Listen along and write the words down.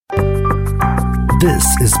This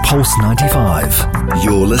is Pulse 95.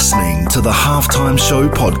 You're listening to the Halftime Show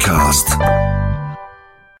podcast.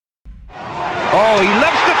 Oh, he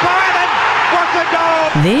loves the fire and what a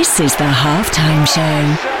goal! This is the Halftime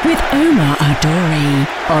Show with Omar Adori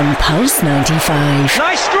on Pulse 95.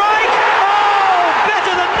 Nice strike! Oh,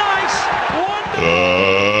 better than nice! Wonderful!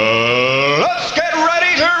 Let's get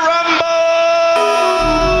ready to rumble!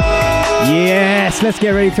 Yes, let's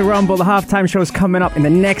get ready to rumble. The Halftime Show is coming up in the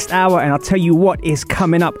next hour, and I'll tell you what is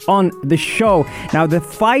coming up on the show. Now, the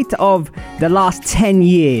fight of the last 10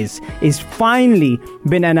 years is finally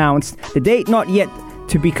been announced. The date not yet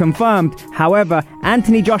to be confirmed. However,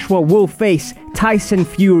 Anthony Joshua will face Tyson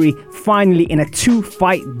Fury finally in a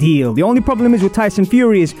 2-fight deal. The only problem is with Tyson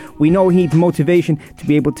Fury is we know he needs motivation to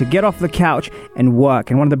be able to get off the couch and work.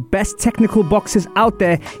 And one of the best technical boxers out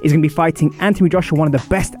there is going to be fighting Anthony Joshua, one of the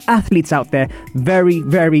best athletes out there, very,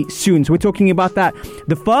 very soon. So we're talking about that.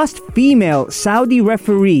 The first female Saudi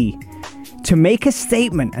referee to make a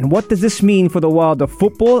statement. And what does this mean for the world of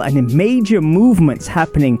football and the major movements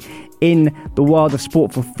happening in the world of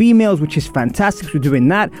sport for females, which is fantastic. We're doing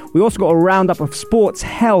that. We also got a roundup of sports,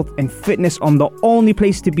 health and fitness on the only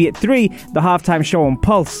place to be at 3, the Halftime Show on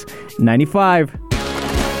Pulse 95.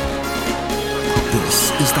 This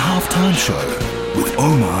is the Halftime Show with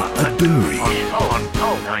Omar Aduri. On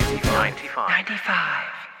Pulse 95.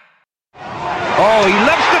 Oh, he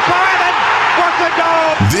loves the fire and what a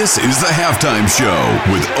goal! This is the Halftime Show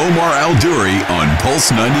with Omar Al-Duri on Pulse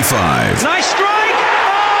 95. Nice strike!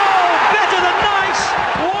 Oh, better than nice!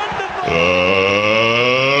 Wonderful!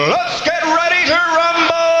 Let's get ready to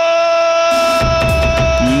rumble!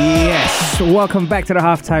 Yes, welcome back to the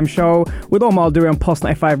Halftime Show with Omar Al-Duri on Pulse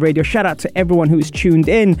 95 Radio. Shout out to everyone who's tuned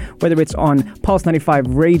in, whether it's on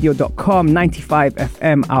pulse95radio.com, 95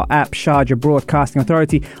 FM, our app, Sharjah Broadcasting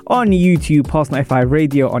Authority, on YouTube, Pulse 95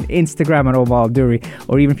 Radio, on Instagram at Omar Al-Duri,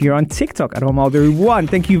 or even if you're on TikTok at Omar Al-Duri1.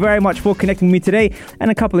 Thank you very much for connecting with me today, and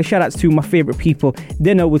a couple of shout outs to my favorite people: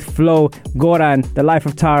 Dinner with Flo, Goran, The Life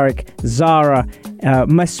of Tariq, Zara,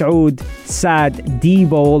 Masoud, Sad,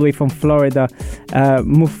 Debo all the way from Florida,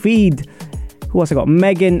 Mufid. Who else I got?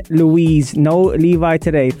 Megan, Louise, no Levi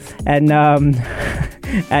today, and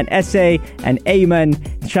Essay and Ayman.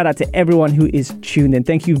 Shout out to everyone who is tuned in.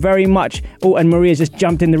 Thank you very much. Oh, and Maria just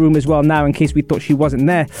jumped in the room as well now in case we thought she wasn't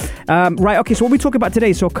there. Right, okay, so what we talk about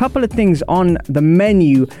today. So a couple of things on the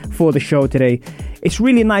menu for the show today. It's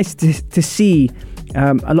really nice to see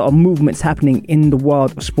a lot of movements happening in the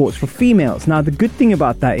world of sports for females. Now, the good thing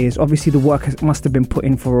about that is obviously the work must have been put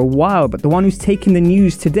in for a while, but the one who's taking the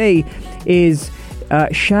news today is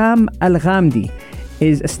Sham Al Ghamdi.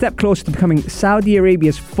 Is a step closer to becoming Saudi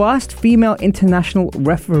Arabia's first female international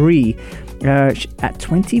referee at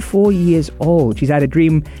 24 years old. She's had a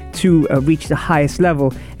dream to reach the highest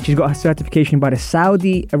level. She's got her certification by the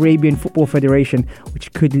Saudi Arabian Football Federation,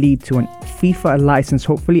 which could lead to an FIFA license,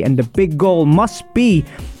 hopefully. And the big goal must be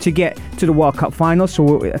to get to the World Cup final. So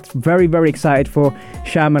we're very, very excited for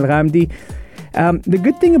Sham Al Ghamdi. The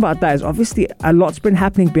good thing about that is obviously a lot's been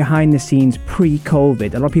happening behind the scenes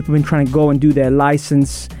pre-COVID. A lot of people have been trying to go and do their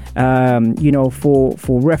license,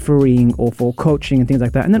 for refereeing or for coaching and things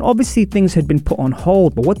like that. And then obviously things had been put on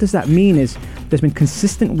hold. But what does that mean is there's been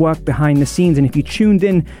consistent work behind the scenes. And if you tuned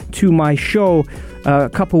in to my show a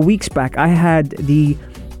couple weeks back, I had the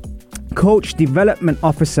coach development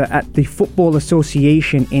officer at the Football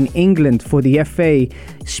Association in England for the FA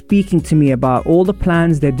speaking to me about all the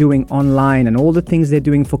plans they're doing online and all the things they're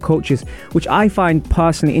doing for coaches, which I find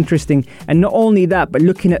personally interesting. And not only that, but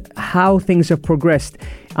looking at how things have progressed,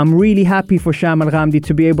 I'm really happy for Sham Al Ghamdi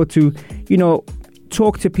to be able to,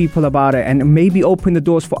 talk to people about it and maybe open the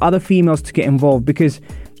doors for other females to get involved, because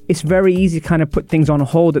it's very easy to kind of put things on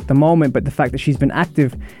hold at the moment, but the fact that she's been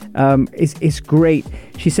active is great.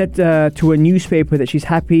 She said to a newspaper that she's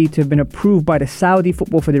happy to have been approved by the Saudi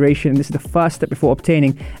Football Federation, and this is the first step before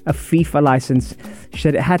obtaining a FIFA license. She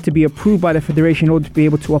said it had to be approved by the federation in order to be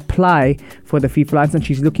able to apply for the FIFA license, and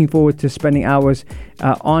she's looking forward to spending hours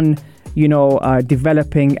on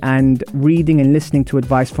developing and reading and listening to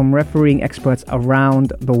advice from refereeing experts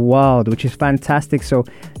around the world, which is fantastic. So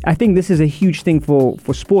I think this is a huge thing for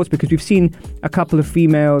sports, because we've seen a couple of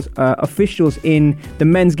females officials in the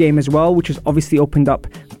men's game as well, which has obviously opened up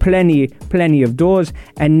plenty of doors.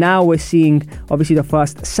 And now we're seeing obviously the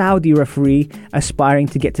first Saudi referee aspiring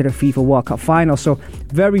to get to the FIFA World Cup final. So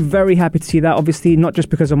very, very happy to see that. Obviously not just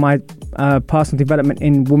because of my personal development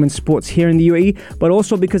in women's sports here in the UAE, but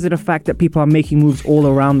also because of the fact that people are making moves all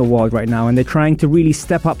around the world right now, and they're trying to really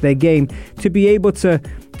step up their game to be able to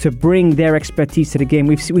to bring their expertise to the game.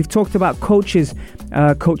 We've talked about coaches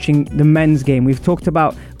coaching the men's game. We've talked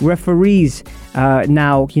about referees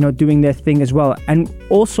now, doing their thing as well, and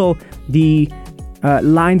also the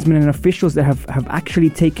linesmen and officials that have actually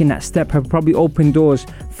taken that step have probably opened doors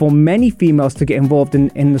for many females to get involved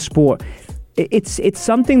in the sport. It's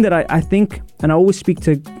something that I think, and I always speak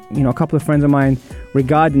to a couple of friends of mine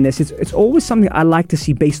regarding this. It's always something I like to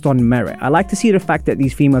see based on merit. I like to see the fact that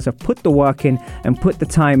these females have put the work in and put the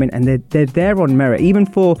time in, and they're there on merit. Even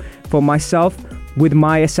for myself, with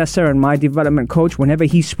my assessor and my development coach, whenever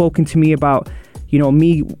he's spoken to me about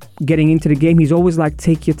me getting into the game, he's always like,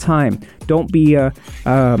 take your time. Don't be a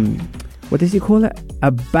what does he call it?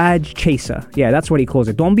 A badge chaser. Yeah, that's what he calls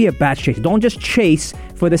it. Don't be a badge chaser. Don't just chase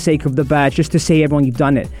for the sake of the badge, just to say everyone you've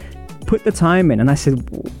done it. Put the time in. And I said,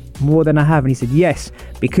 more than I have. And he said, yes,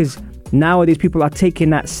 because nowadays people are taking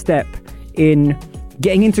that step in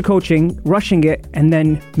getting into coaching, rushing it, and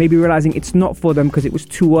then maybe realizing it's not for them because it was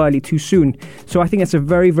too early, too soon. So I think that's a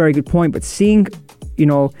very, very good point. But seeing,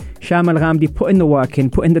 Sham Al Ghamdi putting the work in,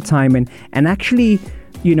 putting the time in, and actually,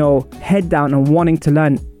 head down and wanting to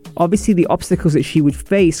learn. Obviously, the obstacles that she would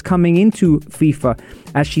face coming into FIFA,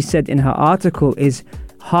 as she said in her article, is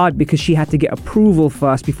hard because she had to get approval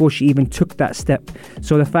first before she even took that step.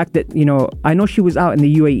 So the fact that, I know she was out in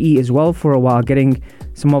the UAE as well for a while, getting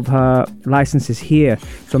some of her licenses here.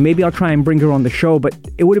 So maybe I'll try and bring her on the show, but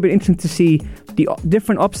it would have been interesting to see the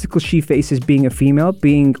different obstacles she faces being a female,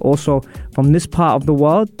 being also from this part of the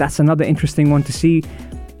world. That's another interesting one to see.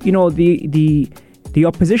 The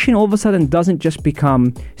opposition all of a sudden doesn't just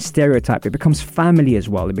become stereotype. It becomes family as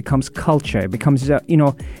well. It becomes culture. It becomes,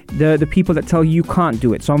 the people that tell you can't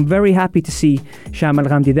do it. So I'm very happy to see Sham Al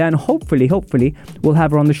Ghamdi there, and hopefully we'll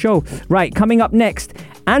have her on the show. Right, coming up next,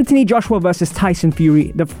 Anthony Joshua versus Tyson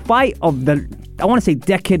Fury. The fight of the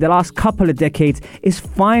last couple of decades, is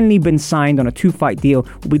finally been signed on a 2-fight deal.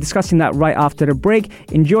 We'll be discussing that right after the break.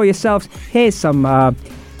 Enjoy yourselves. Here's some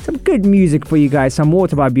good music for you guys, some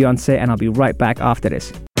Water by Beyonce, and I'll be right back after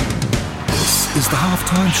this. This is the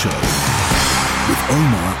Halftime Show with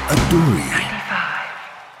Omar Adouri.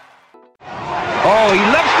 Oh, he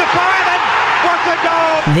loves the fire, and what a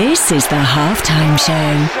goal! This is the Halftime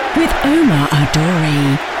Show with Omar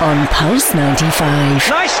Adouri on Pulse 95.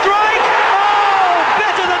 Nice strike! Oh,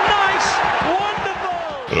 better than nice! Wonderful!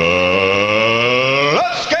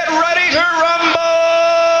 Let's get ready to rumble!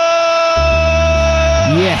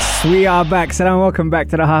 Yes, we are back. So welcome back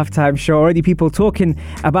to the Halftime Show. Already people talking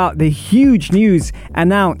about the huge news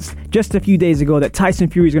announced just a few days ago that Tyson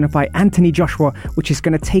Fury is going to fight Anthony Joshua, which is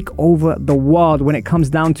going to take over the world when it comes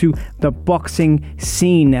down to the boxing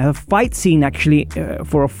scene, a fight scene actually,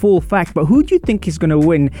 for a full fact. But who do you think is going to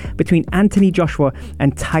win between Anthony Joshua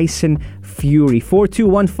and Tyson Fury?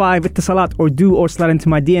 4215 Ittasalat or slide into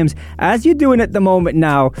my DMs as you're doing at the moment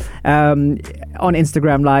now on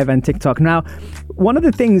Instagram Live and TikTok. Now, one of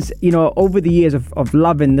the things, over the years of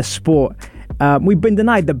loving the sport, we've been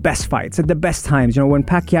denied the best fights at the best times. When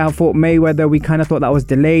Pacquiao fought Mayweather, we kind of thought that was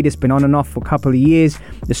delayed. It's been on and off for a couple of years.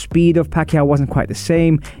 The speed of Pacquiao wasn't quite the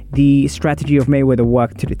same. The strategy of Mayweather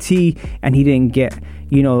worked to the T, and he didn't get,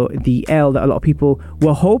 the L that a lot of people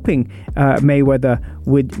were hoping Mayweather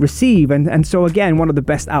would receive. And so, again, one of the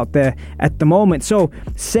best out there at the moment. So,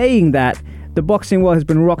 saying that, the boxing world has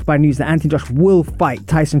been rocked by news that Anthony Joshua will fight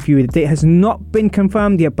Tyson Fury. The date has not been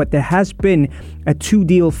confirmed yet, but there has been a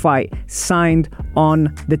 2-deal fight signed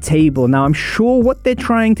on the table. Now, I'm sure what they're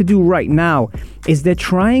trying to do right now is they're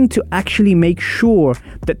trying to actually make sure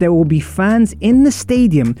that there will be fans in the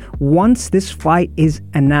stadium once this fight is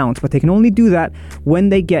announced. But they can only do that when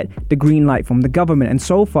they get the green light from the government. And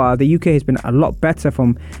so far, the UK has been a lot better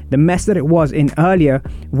from the mess that it was in earlier,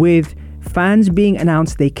 with fans being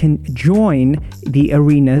announced they can join the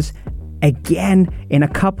arenas again in a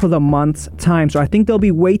couple of months' time. So I think they'll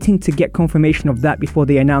be waiting to get confirmation of that before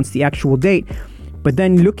they announce the actual date. But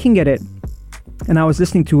then looking at it, and I was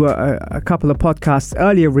listening to a couple of podcasts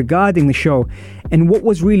earlier regarding the show, and what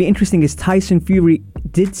was really interesting is Tyson Fury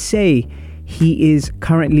did say he is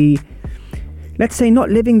currently, let's say,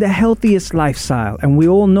 not living the healthiest lifestyle. And we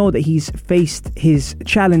all know that he's faced his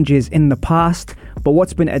challenges in the past. But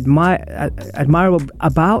what's been admirable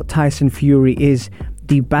about Tyson Fury is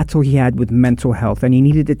the battle he had with mental health. And he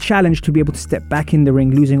needed a challenge to be able to step back in the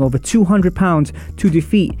ring, losing over 200 pounds to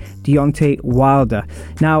defeat Deontay Wilder.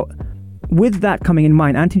 Now, with that coming in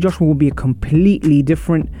mind, Anthony Joshua will be a completely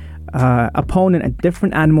different opponent, a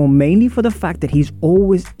different animal, mainly for the fact that he's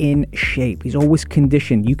always in shape. He's always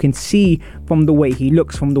conditioned. You can see from the way he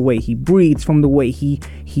looks, from the way he breathes, from the way he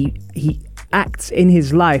acts in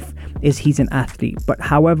his life is he's an athlete. But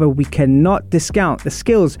however, we cannot discount the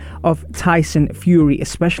skills of Tyson Fury,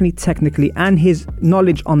 especially technically, and his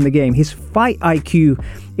knowledge on the game. His fight IQ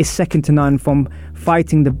is second to none, from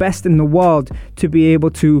fighting the best in the world to be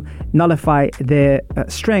able to nullify their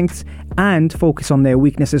strengths and focus on their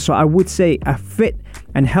weaknesses. So I would say a fit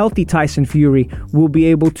and healthy Tyson Fury will be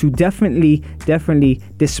able to definitely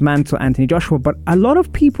dismantle Anthony Joshua. But a lot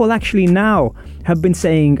of people actually now have been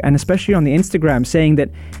saying, and especially on the Instagram, saying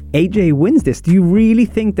that AJ wins this. Do you really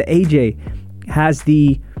think that AJ has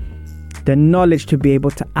the knowledge to be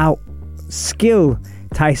able to outskill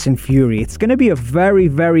Tyson Fury? It's going to be a very,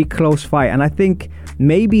 very close fight, and I think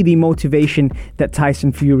maybe the motivation that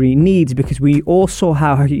Tyson Fury needs, because we all saw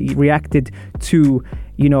how he reacted to,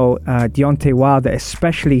 Deontay Wilder,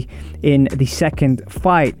 especially in the second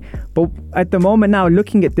fight. But at the moment now,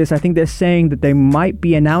 looking at this, I think they're saying that they might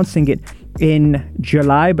be announcing it in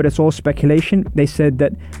July, but it's all speculation. They said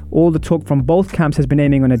that all the talk from both camps has been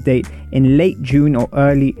aiming on a date in late June or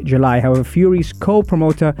early July. However, Fury's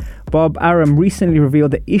co-promoter Bob Arum recently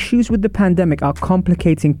revealed that issues with the pandemic are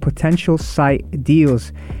complicating potential site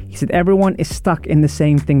deals. He said everyone is stuck in the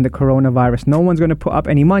same thing, the coronavirus. No one's going to put up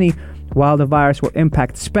any money while the virus will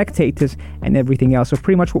impact spectators and everything else. So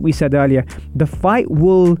pretty much what we said earlier, the fight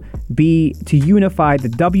will be to unify the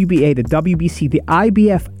WBA, the WBC, the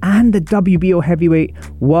IBF and the WBO heavyweight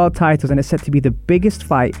world titles, and it's set to be the biggest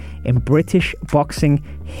fight in British boxing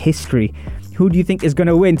history. Who do you think is going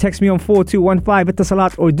to win? Text me on 4215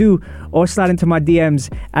 Itasalat or slide into my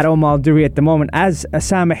DMs at Omar Al-Duri at the moment, as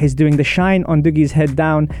Sameh is doing the shine on Doogie's head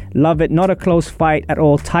down. Love it. Not a close fight at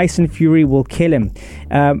all. Tyson Fury will kill him.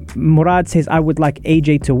 Murad says, I would like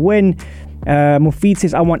AJ to win. Mufid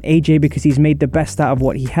says, I want AJ because he's made the best out of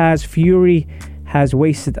what he has. Fury has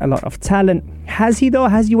wasted a lot of talent. Has he though?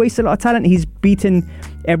 Has he wasted a lot of talent? He's beaten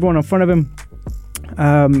everyone in front of him.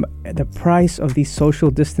 The price of these social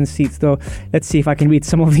distance seats though, let's see if I can read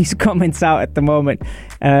some of these comments out at the moment.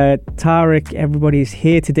 Tariq, everybody's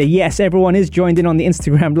here today. Yes, everyone is joined in on the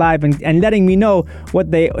Instagram live and letting me know what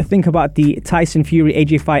they think about the Tyson Fury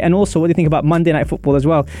AJ fight, and also what they think about Monday Night Football as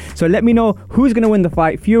well. So let me know who's going to win the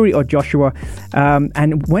fight, Fury or Joshua,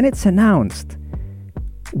 and when it's announced,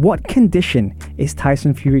 what condition is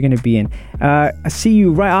Tyson Fury going to be in? I see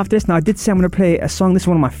you right after this. Now, I did say I'm going to play a song. This is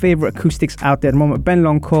one of my favorite acoustics out there at the moment. Ben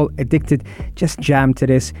Long, called Addicted. Just jam to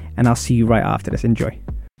this, and I'll see you right after this. Enjoy.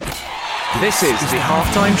 This is the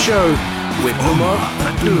Halftime Show with Omar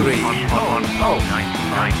Al-Duri on Pulse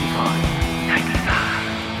 95.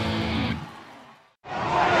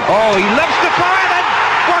 Oh, he loves the fire, then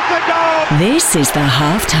what a goal! This is the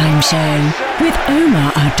Halftime Show with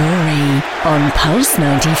Omar Al-Duri on Pulse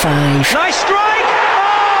 95. Nice strike!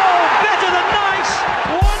 Oh, better than nice!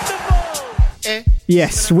 Wonderful!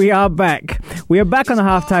 Yes, we are back. We are back on the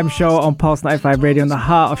Halftime Show on Pulse 95 Radio in the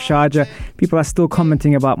heart of Sharjah. People are still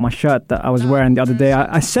commenting about my shirt that I was wearing the other day.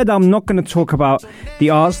 I said I'm not going to talk about the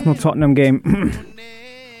Arsenal-Tottenham game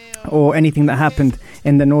or anything that happened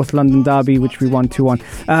in the North London derby, which we won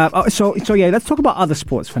 2-1. So yeah, let's talk about other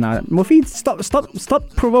sports for now. Mufid, stop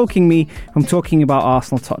provoking me from talking about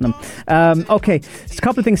Arsenal-Tottenham. Okay, a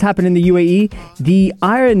couple of things happened in the UAE. The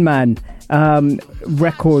Ironman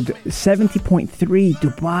record 70.3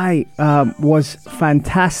 Dubai was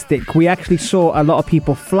fantastic. We actually saw a lot of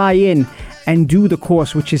people fly in and do the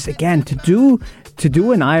course, which is, again, to do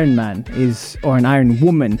an Ironman or an Iron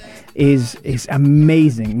Woman is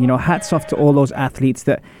amazing. Hats off to all those athletes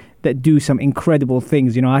that do some incredible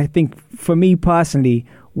things. I think for me personally,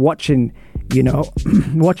 watching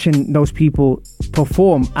those people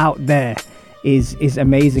perform out there is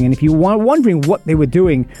amazing. And if you were wondering what they were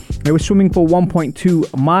doing, they were swimming for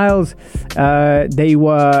 1.2 miles, they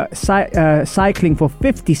were cycling for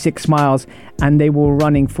 56 miles, and they were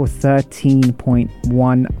running for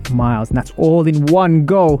 13.1 miles, and that's all in one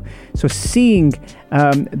go. So seeing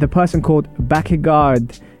the person called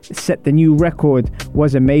Bakigard set the new record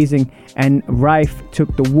was amazing, and Raif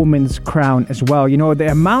took the woman's crown as well.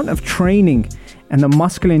 The amount of training and the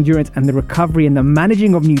muscular endurance and the recovery and the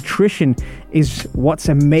managing of nutrition is what's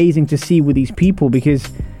amazing to see with these people, because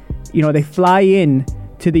they fly in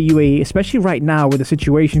to the UAE, especially right now with the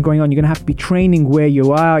situation going on. You're going to have to be training where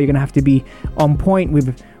you are. You're going to have to be on point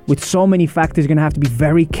with so many factors. You're going to have to be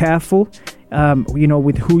very careful,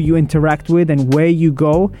 with who you interact with and where you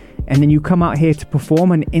go. And then you come out here to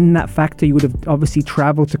perform, and in that factor, you would have obviously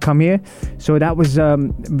traveled to come here. So that was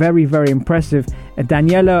very, very impressive.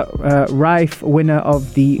 Daniela Raif, winner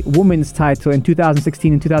of the women's title in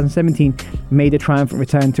 2016 and 2017, made a triumphant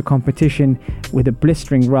return to competition with a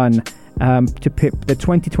blistering run to pip the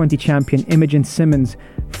 2020 champion Imogen Simmons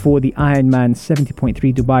for the Ironman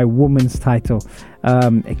 70.3 Dubai women's title.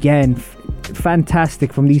 Again,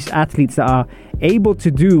 fantastic from these athletes that are able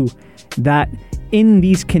to do that in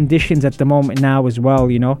these conditions at the moment now as well.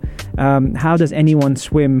 How does anyone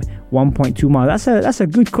swim 1.2 miles? That's a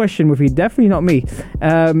good question, Mufid. Definitely not me.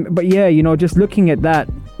 But yeah, just looking at that,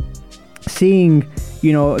 seeing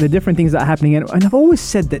the different things that are happening, and I've always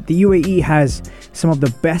said that the UAE has some of the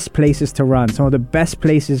best places to run, some of the best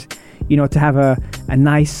places to have a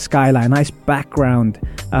nice skyline, a nice background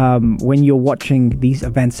when you're watching these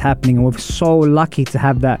events happening. And we're so lucky to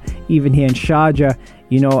have that even here in Sharjah,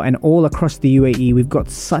 and all across the UAE. We've got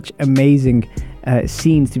such amazing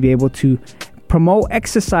scenes to be able to promote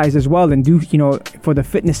exercise as well, and do, for the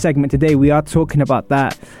fitness segment today, we are talking about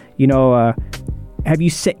that. Have you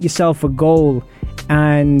set yourself a goal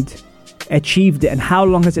and achieved it, and how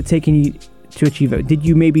long has it taken you to achieve it? Did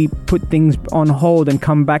you maybe put things on hold and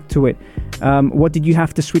come back to it? What did you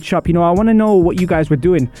have to switch up? I want to know what you guys were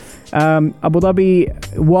doing. Abu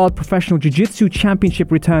Dhabi World Professional Jiu-Jitsu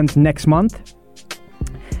Championship returns next month.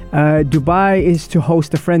 Dubai is to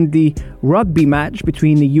host a friendly rugby match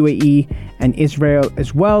between the UAE and Israel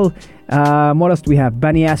as well. What else do we have?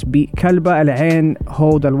 Banias beat Kalba Al Ain,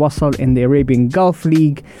 hold Al Wasl in the Arabian Gulf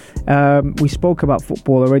League. We spoke about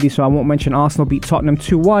football already, so I won't mention Arsenal beat Tottenham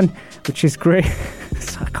 2-1, which is great.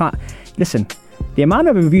 So I can't listen. The amount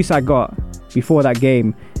of abuse I got before that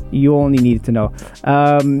game, you only needed to know.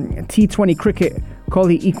 T20 cricket,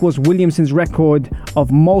 Kohli equals Williamson's record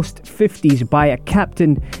of most 50s by a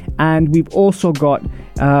captain. And we've also got,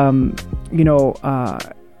 Zinedine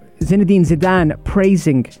Zidane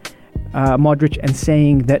praising Modric and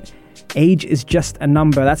saying that age is just a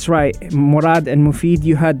number. That's right, Murad and Mufid,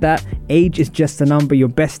 you heard that. Age is just a number. Your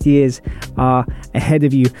best years are ahead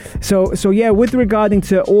of you. So yeah, with regarding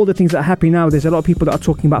to all the things that are happening now, there's a lot of people that are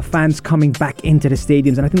talking about fans coming back into the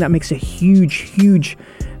stadiums, and I think that makes a huge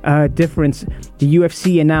difference. The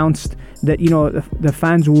UFC announced that the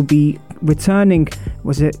fans will be returning.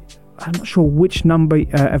 Was it? I'm not sure which number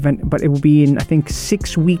event, but it will be in, I think,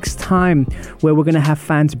 6 weeks' time, where we're going to have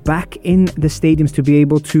fans back in the stadiums to be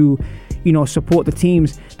able to, support the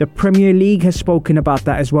teams. The Premier League has spoken about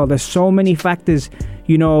that as well. There's so many factors,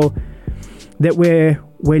 that we're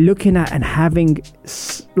looking at, and having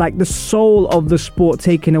like the soul of the sport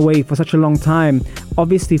taken away for such a long time,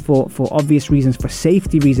 obviously for obvious reasons, for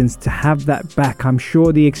safety reasons. To have that back, I'm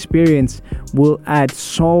sure the experience will add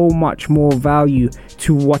so much more value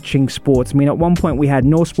to watching sports. I mean, at one point we had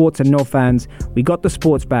no sports and no fans. We got the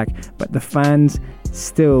sports back, but the fans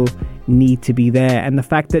still need to be there. And the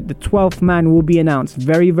fact that the 12th man will be announced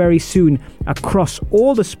very, very soon across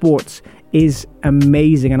all the sports is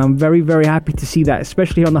amazing, and I'm very, very happy to see that,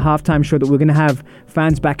 especially on the halftime show, that we're going to have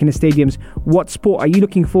fans back in the stadiums. What sport are you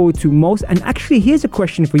looking forward to most? And actually, here's a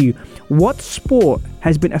question for you. What sport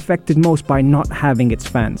has been affected most by not having its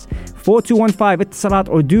fans? 4215 Salat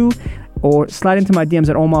Urdu, or slide into my DMs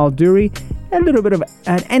at Omar Al Duri. A little bit of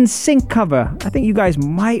an NSYNC cover. I think you guys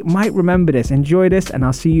might remember this. Enjoy this, and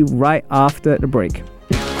I'll see you right after the break.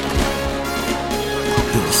 This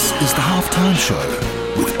is the Halftime Show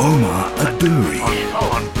with Omar Adouri.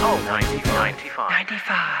 On 95.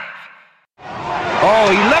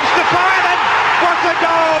 Oh, he loves the fire, then what a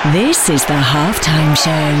goal! This is the Halftime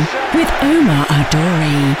Show with Omar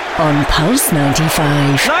Adori on Pulse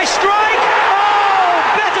 95. Nice strike!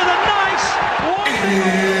 Oh, better than nice!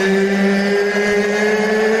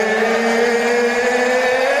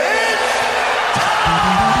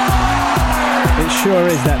 Sure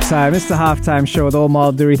is that time. It's the Halftime Show with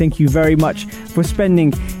Omar Duri. Thank you very much for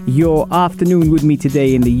spending your afternoon with me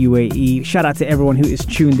today in the UAE. Shout out to everyone who is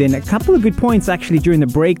tuned in. A couple of good points actually during the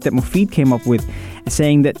break that Mufid came up with,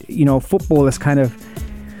 saying that football is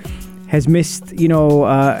has missed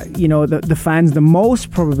the fans the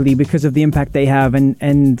most, probably because of the impact they have,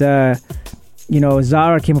 and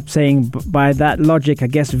Zara came up saying, by that logic, I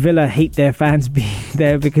guess Villa hate their fans being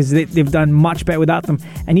there because they've done much better without them.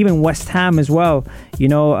 And even West Ham as well.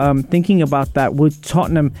 Thinking about that, would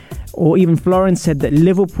Tottenham, or even Florence said that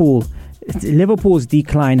Liverpool's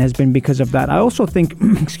decline has been because of that. I also think,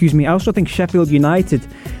 Sheffield United,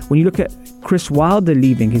 when you look at Chris Wilder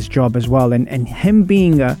leaving his job as well, and him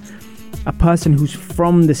being a person who's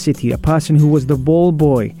from the city, a person who was the ball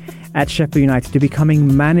boy at Sheffield United, to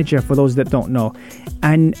becoming manager, for those that don't know,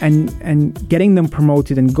 and getting them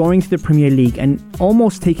promoted and going to the Premier League and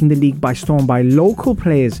almost taking the league by storm by local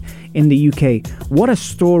players in the UK. What a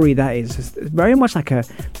story that is. It's very much like a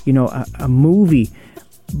movie.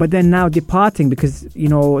 But then now departing because,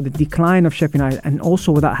 the decline of Sheffield United, and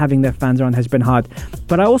also without having their fans around, has been hard.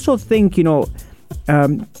 But I also think,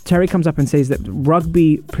 Terry comes up and says that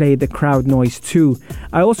rugby played the crowd noise too.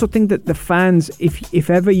 I also think that the fans, if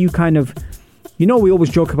ever you kind of, we always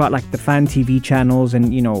joke about like the fan TV channels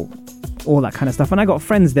and, all that kind of stuff. And I got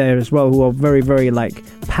friends there as well who are very, very like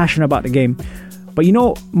passionate about the game. But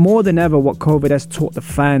more than ever, what COVID has taught the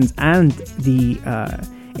fans and the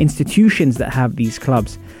institutions that have these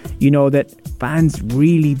clubs, that fans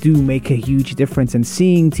really do make a huge difference. And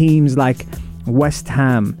seeing teams like West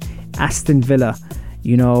Ham, Aston Villa,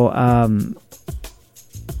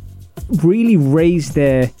 really raise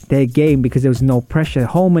their game because there was no pressure.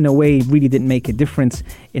 Home and away really didn't make a difference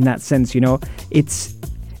in that sense.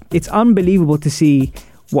 It's unbelievable to see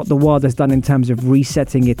what the world has done in terms of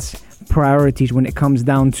resetting its priorities when it comes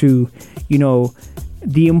down to,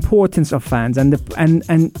 the importance of fans and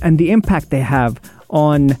the impact they have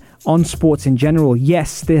on sports in general.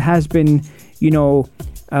 Yes, there has been,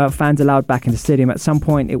 fans allowed back in the stadium. At some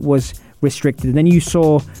point, it was restricted. And then you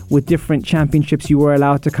saw with different championships, you were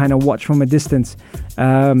allowed to kind of watch from a distance.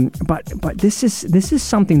 But this is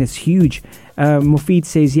something that's huge. Mufid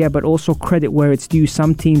says, yeah, but also credit where it's due.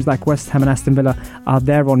 Some teams like West Ham and Aston Villa are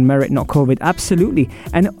there on merit, not COVID. Absolutely.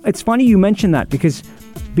 And it's funny you mention that, because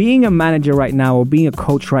being a manager right now or being a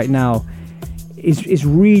coach right now is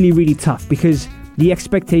really, really tough, because the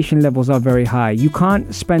expectation levels are very high. You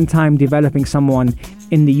can't spend time developing someone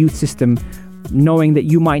in the youth system knowing that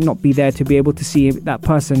you might not be there to be able to see that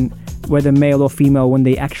person, whether male or female, when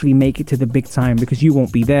they actually make it to the big time, because you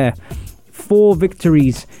won't be there. 4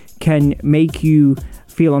 victories can make you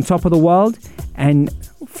feel on top of the world, and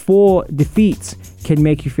 4 defeats can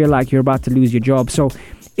make you feel like you're about to lose your job. So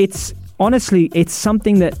it's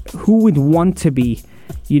something that who would want to be,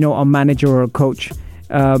 a manager or a coach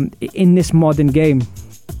in this modern game?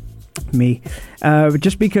 Me.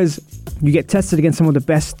 Just because you get tested against some of the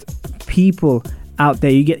best people out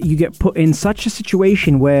there, you get put in such a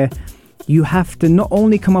situation where you have to not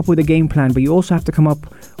only come up with a game plan, but you also have to come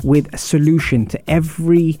up with a solution to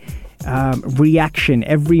every reaction,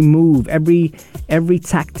 every move, every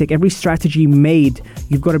tactic, every strategy made.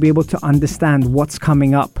 You've got to be able to understand what's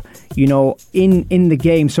coming up, in the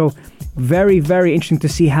game. So very, very interesting to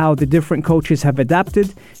see how the different coaches have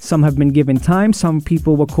adapted. Some have been given time. Some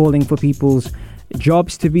people were calling for people's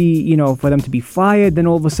jobs to be, for them to be fired. Then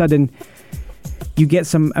all of a sudden, you get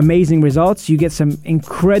some amazing results. You get some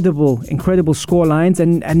incredible score lines,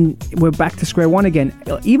 and we're back to square one again.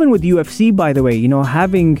 Even with UFC, by the way,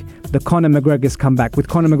 having the Conor McGregor's come back. Would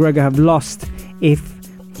Conor McGregor have lost if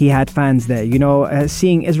he had fans there?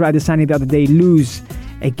 Seeing Israel Adesanya the other day lose,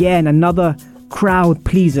 again, another crowd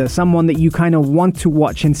pleaser, someone that you kind of want to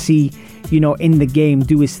watch and see, in the game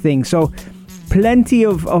do his thing. So plenty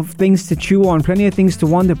of things to chew on, plenty of things to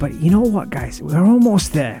wonder. But you know what, guys? We're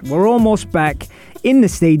almost there. We're almost back in the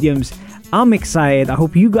stadiums. I'm excited. I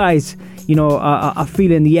hope you guys, are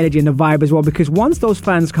feeling the energy and the vibe as well, because once those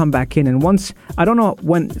fans come back in, and once, I don't know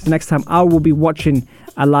when the next time I will be watching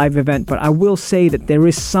a live event, but I will say that there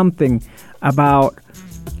is something about,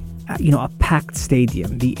 a packed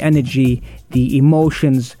stadium, the energy, the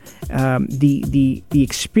emotions, the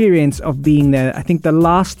experience of being there. I think the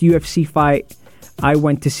last UFC fight I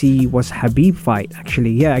went to see was Khabib fight,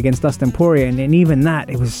 actually, against Dustin Poirier, and even that,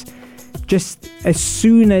 it was just as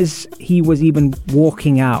soon as he was even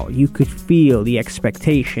walking out, you could feel the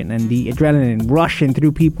expectation and the adrenaline rushing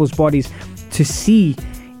through people's bodies to see,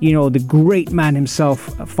 the great man himself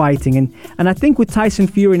fighting. And I think with Tyson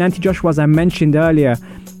Fury and Anthony Joshua, as I mentioned earlier,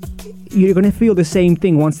 you're going to feel the same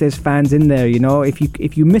thing once there's fans in there.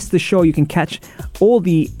 If you missed the show, you can catch all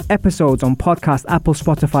the episodes on podcast, Apple,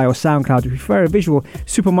 Spotify, or SoundCloud. If you prefer a visual,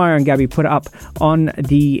 Super Mario and Gabby put it up on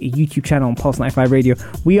the YouTube channel on Pulse 95 Radio.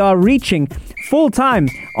 We are reaching full time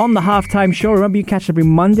on the halftime show. Remember, you catch every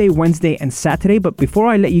Monday, Wednesday, and Saturday. But before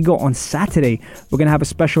I let you go, on Saturday, we're going to have a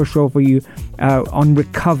special show for you on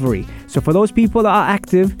recovery. So for those people that are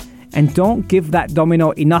active and don't give that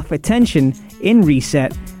domino enough attention in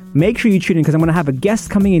Reset, make sure you tune in, because I'm going to have a guest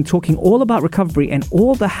coming in talking all about recovery and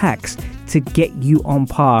all the hacks to get you on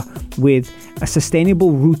par with a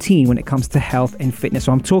sustainable routine when it comes to health and fitness.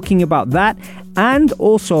 So I'm talking about that. And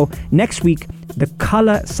also next week, the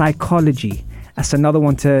color psychology. That's another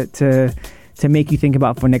one to make you think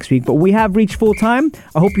about for next week. But we have reached full time.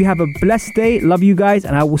 I hope you have a blessed day. Love you guys,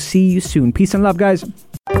 and I will see you soon. Peace and love, guys.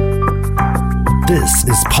 This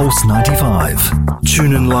is Pulse 95.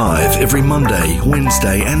 Tune in live every Monday,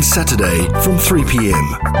 Wednesday and Saturday from 3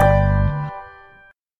 p.m.